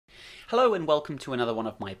Hello and welcome to another one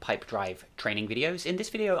of my Pipedrive training videos. In this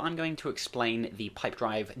video I'm going to explain the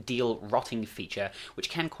Pipedrive deal rotting feature, which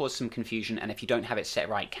can cause some confusion and if you don't have it set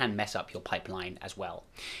right can mess up your pipeline as well.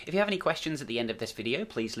 If you have any questions at the end of this video,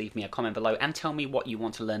 please leave me a comment below and tell me what you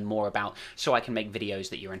want to learn more about so I can make videos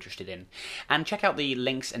that you're interested in. And check out the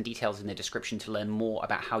links and details in the description to learn more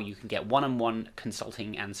about how you can get one-on-one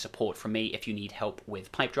consulting and support from me if you need help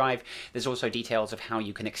with Pipedrive. There's also details of how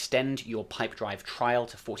you can extend your Pipedrive trial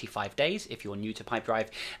to 45 days if you're new to Pipedrive,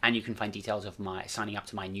 and you can find details of my signing up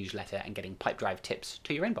to my newsletter and getting Pipedrive tips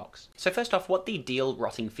to your inbox. So first off, what the deal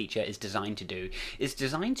rotting feature is designed to do is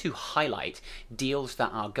designed to highlight deals that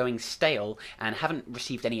are going stale and haven't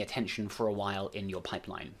received any attention for a while in your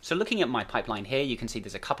pipeline. So looking at my pipeline here, you can see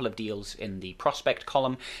there's a couple of deals in the prospect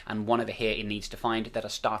column and one over here it needs to find that are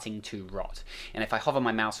starting to rot. And if I hover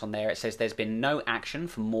my mouse on there, it says there's been no action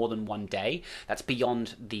for more than 1 day. That's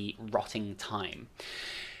beyond the rotting time.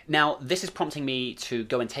 Now, this is prompting me to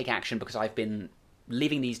go and take action because I've been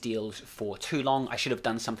leaving these deals for too long. I should have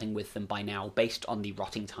done something with them by now based on the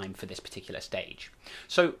rotting time for this particular stage.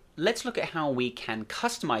 So let's look at how we can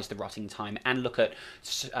customize the rotting time and look at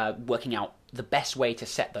working out the best way to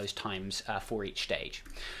set those times for each stage.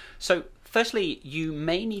 So firstly, you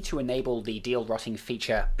may need to enable the deal rotting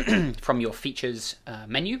feature from your features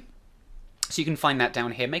menu. So you can find that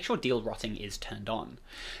down here. Make sure deal rotting is turned on.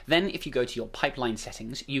 Then if you go to your pipeline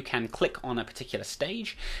settings, you can click on a particular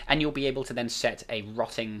stage and you'll be able to then set a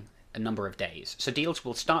rotting number of days. So deals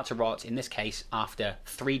will start to rot, in this case, after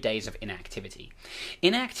 3 days of inactivity.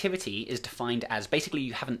 Inactivity is defined as basically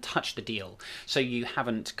you haven't touched the deal. So you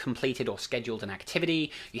haven't completed or scheduled an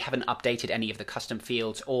activity, you haven't updated any of the custom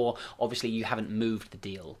fields, or obviously you haven't moved the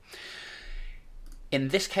deal. In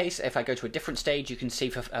this case, if I go to a different stage, you can see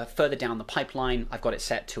for further down the pipeline, I've got it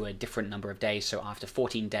set to a different number of days. So after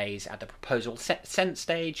 14 days at the proposal sent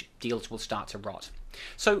stage, deals will start to rot.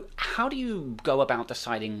 So how do you go about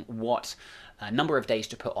deciding what number of days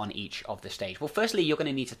to put on each of the stage? Well, firstly, you're going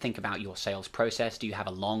to need to think about your sales process. Do you have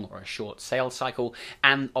a long or a short sales cycle?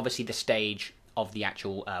 And obviously the stage of the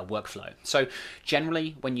actual workflow. So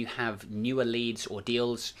generally when you have newer leads or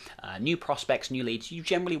deals, new prospects, new leads, you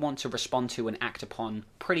generally want to respond to and act upon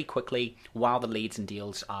pretty quickly while the leads and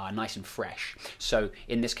deals are nice and fresh. So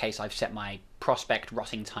in this case, I've set my prospect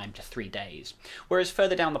rotting time to 3 days. Whereas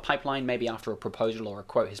further down the pipeline, maybe after a proposal or a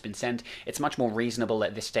quote has been sent, it's much more reasonable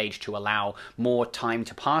at this stage to allow more time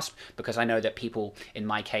to pass because I know that people, in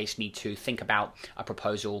my case, need to think about a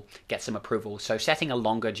proposal, get some approval. So setting a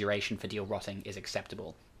longer duration for deal rotting is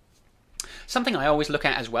acceptable. Something I always look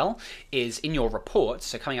at as well is in your reports,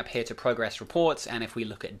 so coming up here to progress reports, and if we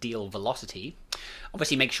look at deal velocity,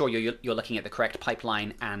 obviously make sure you're looking at the correct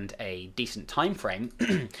pipeline and a decent time frame.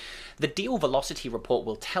 The deal velocity report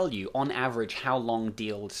will tell you on average how long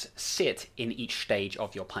deals sit in each stage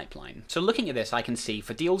of your pipeline. So looking at this, I can see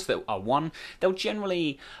for deals that are won, they'll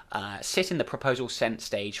generally sit in the proposal sent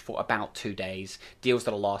stage for about 2 days. Deals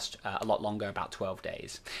that are lost a lot longer, about 12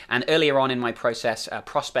 days. And earlier on in my process,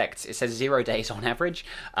 prospects, it says 0 days on average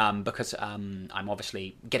because I'm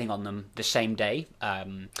obviously getting on them the same day.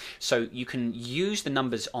 So you can use the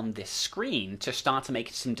numbers on this screen to start to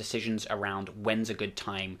make some decisions around when's a good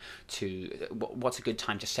time what's a good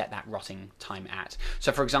time to set that rotting time at.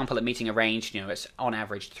 So for example, at meeting arranged, it's on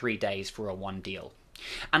average 3 days for a one deal.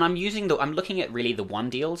 And I'm looking at really the one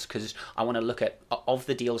deals because I want to look at, of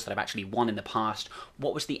the deals that I've actually won in the past,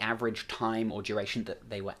 what was the average time or duration that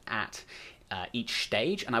they were at each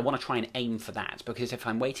stage, and I want to try and aim for that because if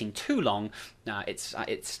I'm waiting too long,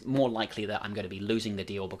 it's more likely that I'm going to be losing the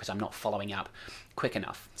deal because I'm not following up quick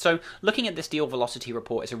enough. So looking at this deal velocity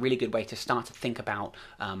report is a really good way to start to think about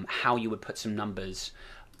how you would put some numbers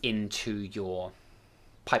into your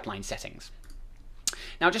pipeline settings.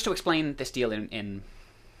 Now, just to explain this deal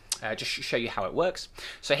just show you how it works.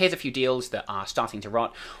 So here's a few deals that are starting to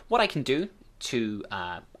rot. What I can do to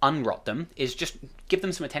unrot them is just give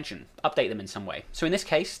them some attention, update them in some way. So in this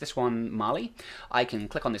case, this one, Marley, I can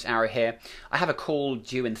click on this arrow here. I have a call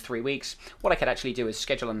due in 3 weeks. What I could actually do is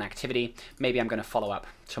schedule an activity. Maybe I'm going to follow up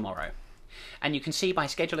tomorrow. And you can see by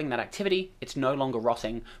scheduling that activity, it's no longer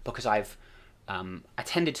rotting because I've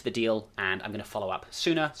attended to the deal and I'm going to follow up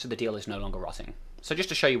sooner, so the deal is no longer rotting. So just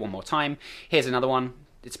to show you one more time, here's another one.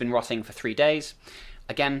 It's been rotting for 3 days.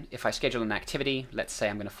 Again, if I schedule an activity, let's say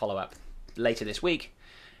I'm going to follow up later this week,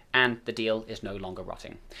 and the deal is no longer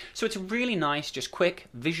rotting. So it's a really nice, just quick,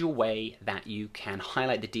 visual way that you can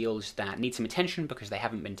highlight the deals that need some attention because they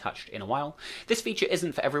haven't been touched in a while. This feature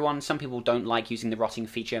isn't for everyone. Some people don't like using the rotting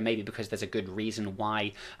feature, maybe because there's a good reason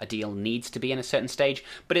why a deal needs to be in a certain stage,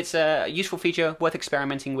 but it's a useful feature worth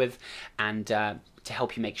experimenting with, and to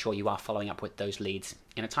help you make sure you are following up with those leads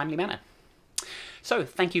in a timely manner. So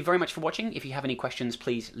thank you very much for watching. If you have any questions,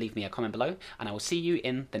 please leave me a comment below, and I will see you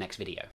in the next video.